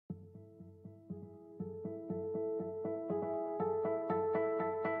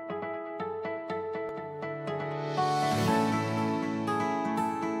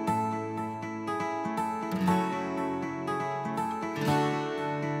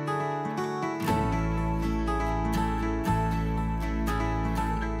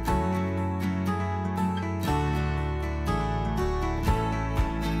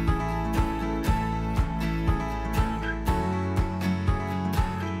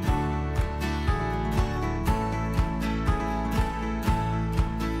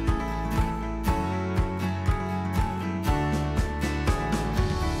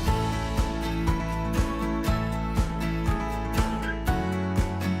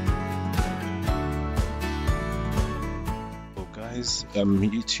guys,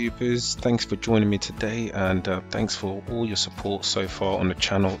 YouTubers. Thanks for joining me today, and thanks for all your support so far on the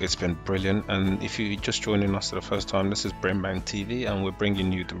channel. It's been brilliant. And if you're just joining us for the first time, this is Brainbang TV, and we're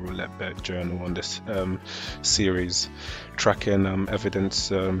bringing you the Roulette Bet Journal on this series, tracking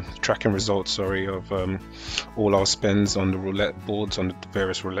tracking results, sorry, of all our spends on the roulette boards, on the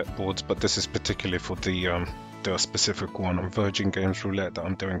various roulette boards. But this is particularly for the specific one on Virgin Games Roulette that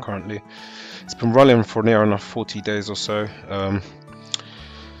I'm doing currently. It's been running for near enough 40 days or so.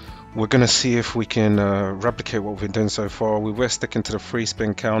 We're gonna see if we can replicate what we've been doing so far. We were sticking to the free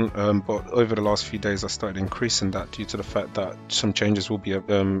spin count, but over the last few days I started increasing that due to the fact that some changes will be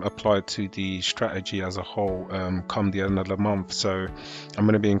applied to the strategy as a whole come the end of the month. So I'm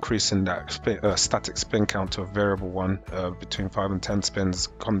going to be increasing that static spin count to a variable one between 5 and 10 spins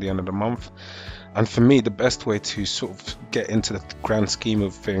come the end of the month. And for me, the best way to sort of get into the grand scheme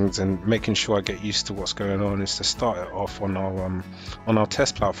of things and making sure I get used to what's going on is to start it off on our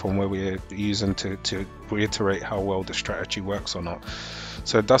test platform, where we're using to reiterate how well the strategy works or not.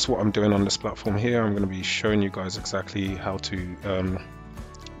 So that's what I'm doing on this platform here. I'm going to be showing you guys exactly how to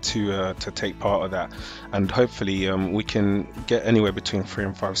take part of that, and hopefully we can get anywhere between 3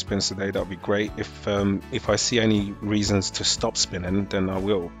 and 5 spins today. That'll be great. If I see any reasons to stop spinning, then I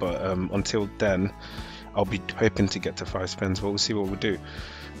will, but until then I'll be hoping to get to 5 spins, but we'll see what we do.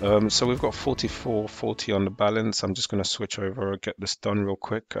 So we've got 44.40 on the balance. I'm just going to switch over and get this done real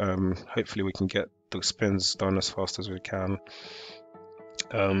quick. Hopefully we can get the spins done as fast as we can.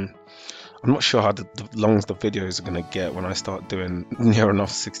 I'm not sure how long the videos are going to get when I start doing near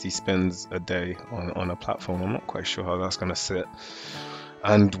enough 60 spins a day on a platform. I'm not quite sure how that's going to sit,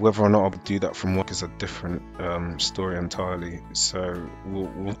 and whether or not I'll do that from work is a different story entirely. So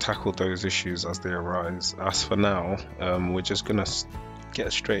we'll tackle those issues as they arise. As for now, we're just going to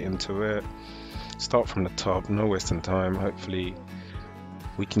get straight into it, start from the top, no wasting time. Hopefully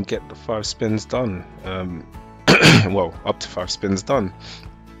we can get the 5 spins done, well, up to 5 spins done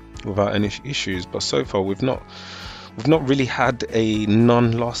without any issues. But so far we've not really had a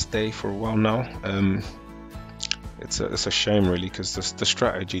non-loss day for a while now. It's a shame really, because the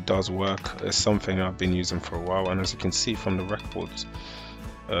strategy does work. It's something I've been using for a while, and as you can see from the records,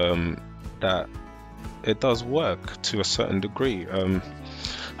 that it does work to a certain degree.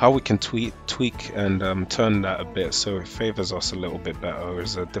 How we can tweak and turn that a bit so it favors us a little bit better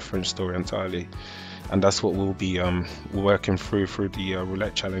is a different story entirely, and that's what we'll be working through the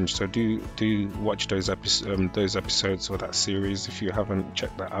roulette challenge. So do watch those episodes or that series. If you haven't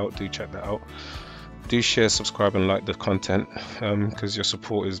checked that out, do check that out. Do share, subscribe and like the content, because your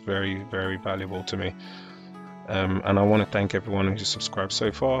support is very, very valuable to me. And I want to thank everyone who's subscribed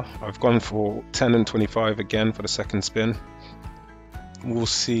so far. I've gone for 10 and 25 again for the second spin. We'll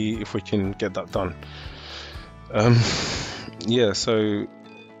see if we can get that done. Yeah, so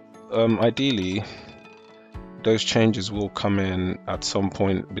ideally those changes will come in at some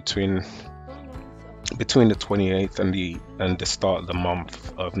point between the 28th and the start of the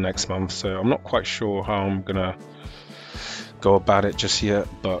month of next month. So I'm not quite sure how I'm gonna go about it just yet,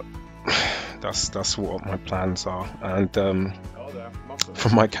 but that's what my plans are. And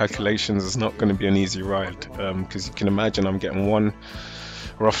from my calculations, it's not going to be an easy ride, because you can imagine I'm getting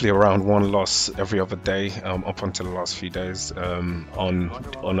roughly around one loss every other day, up until the last few days, on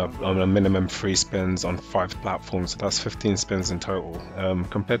a minimum 3 spins on 5 platforms. So that's 15 spins in total,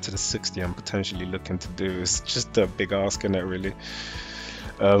 compared to the 60 I'm potentially looking to do. It's just a big ask, in it really.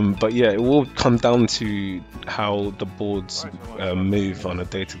 But yeah, it will come down to how the boards move on a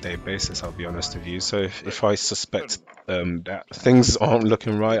day-to-day basis, I'll be honest with you. So if I suspect that things aren't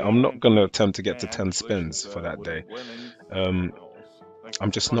looking right, I'm not going to attempt to get to 10 spins for that day.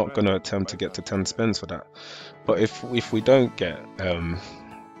 I'm just not going to attempt to get to 10 spins for that. But if we don't get that,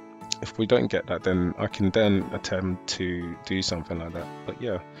 then I can then attempt to do something like that. But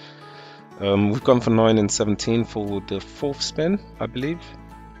yeah, we've gone for 9 and 17 for the 4th spin, I believe.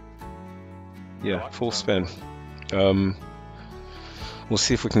 Yeah, 4th spin. We'll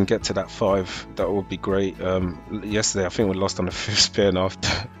see if we can get to that 5. That would be great. Yesterday I think we lost on the 5th spin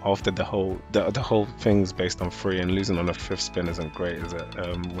after the whole thing's based on 3, and losing on the 5th spin isn't great, is it,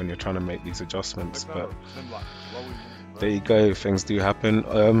 when you're trying to make these adjustments? But there you go, things do happen.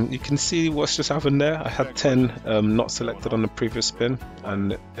 You can see what's just happened there. I had 10 not selected on the previous spin,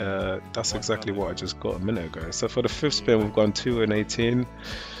 and that's exactly what I just got a minute ago. So for the 5th spin we've gone 2 and 18.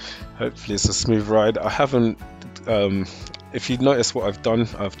 Hopefully it's a smooth ride. I haven't if you notice what I've done,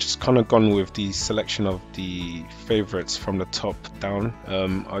 I've just kind of gone with the selection of the favorites from the top down.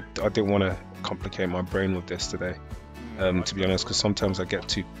 I didn't want to complicate my brain with this today, to be honest, because sometimes I get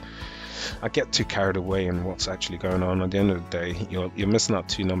too I get too carried away in what's actually going on. At the end of the day, you're missing out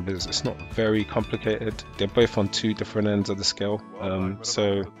two numbers. It's not very complicated. They're both on two different ends of the scale.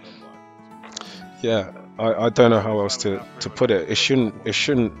 So yeah, I don't know how else to put it. It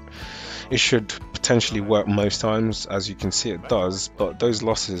should potentially work most times, as you can see it does, but those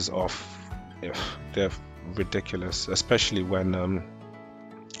losses are they're ridiculous, especially when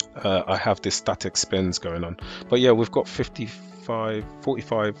I have this static spins going on. But yeah, we've got 55,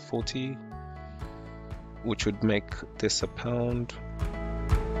 45, 40, which would make this a pound.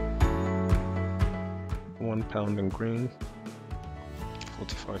 £1 in green.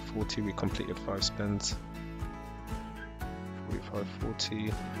 45, 40, we completed 5 spins. 45,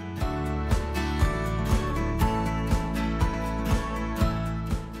 40.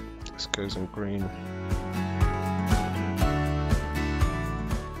 This goes in green.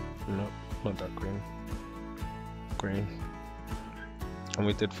 No, not that green. Green. And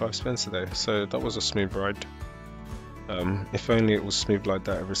we did 5 spins today, so that was a smooth ride. If only it was smooth like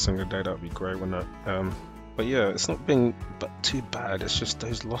that every single day, that would be great, wouldn't it? But yeah, it's not been too bad. It's just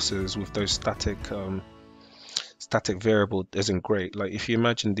those losses with those static variable isn't great. Like if you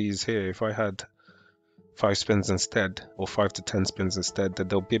imagine these here, if I had 5 spins instead, or 5 to 10 spins instead, that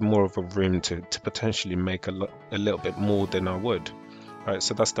there'll be more of a room to potentially make a little bit more than I would. Right,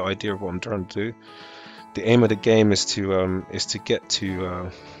 so that's the idea of what I'm trying to do. The aim of the game is to get to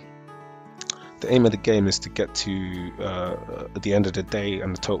the aim of the game is to get to at the end of the day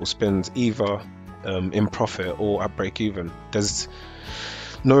and the total spins either in profit or at break even. There's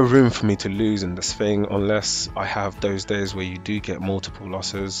no room for me to lose in this thing unless I have those days where you do get multiple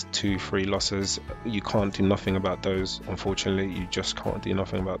losses, 2, 3 losses. You can't do nothing about those, unfortunately. You just can't do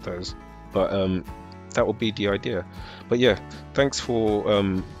nothing about those. But that would be the idea. But yeah, thanks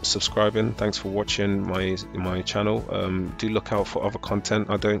for subscribing, thanks for watching my channel. Do look out for other content.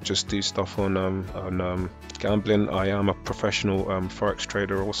 I don't just do stuff on gambling. I am a professional forex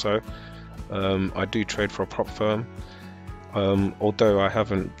trader also. I do trade for a prop firm, although I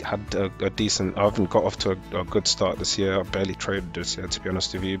haven't had I haven't got off to a good start this year. I barely traded this year, to be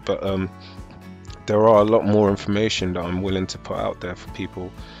honest with you, but there are a lot more information that I'm willing to put out there for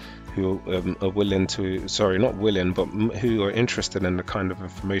people who are willing to, sorry, not willing, but who are interested in the kind of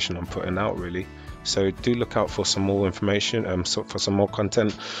information I'm putting out, really. So do look out for some more information, for some more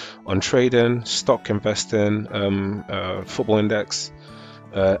content on trading, stock investing, football index,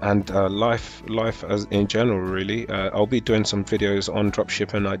 and life as in general, really. I'll be doing some videos on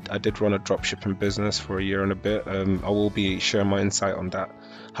dropshipping. I did run a dropshipping business for a year and a bit. I will be sharing my insight on that,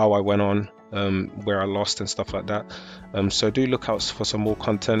 how I went on, where I lost and stuff like that. So do look out for some more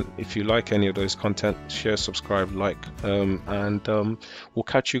content. If you like any of those content, share, subscribe, like, and we'll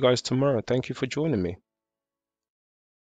catch you guys tomorrow. Thank you for joining me.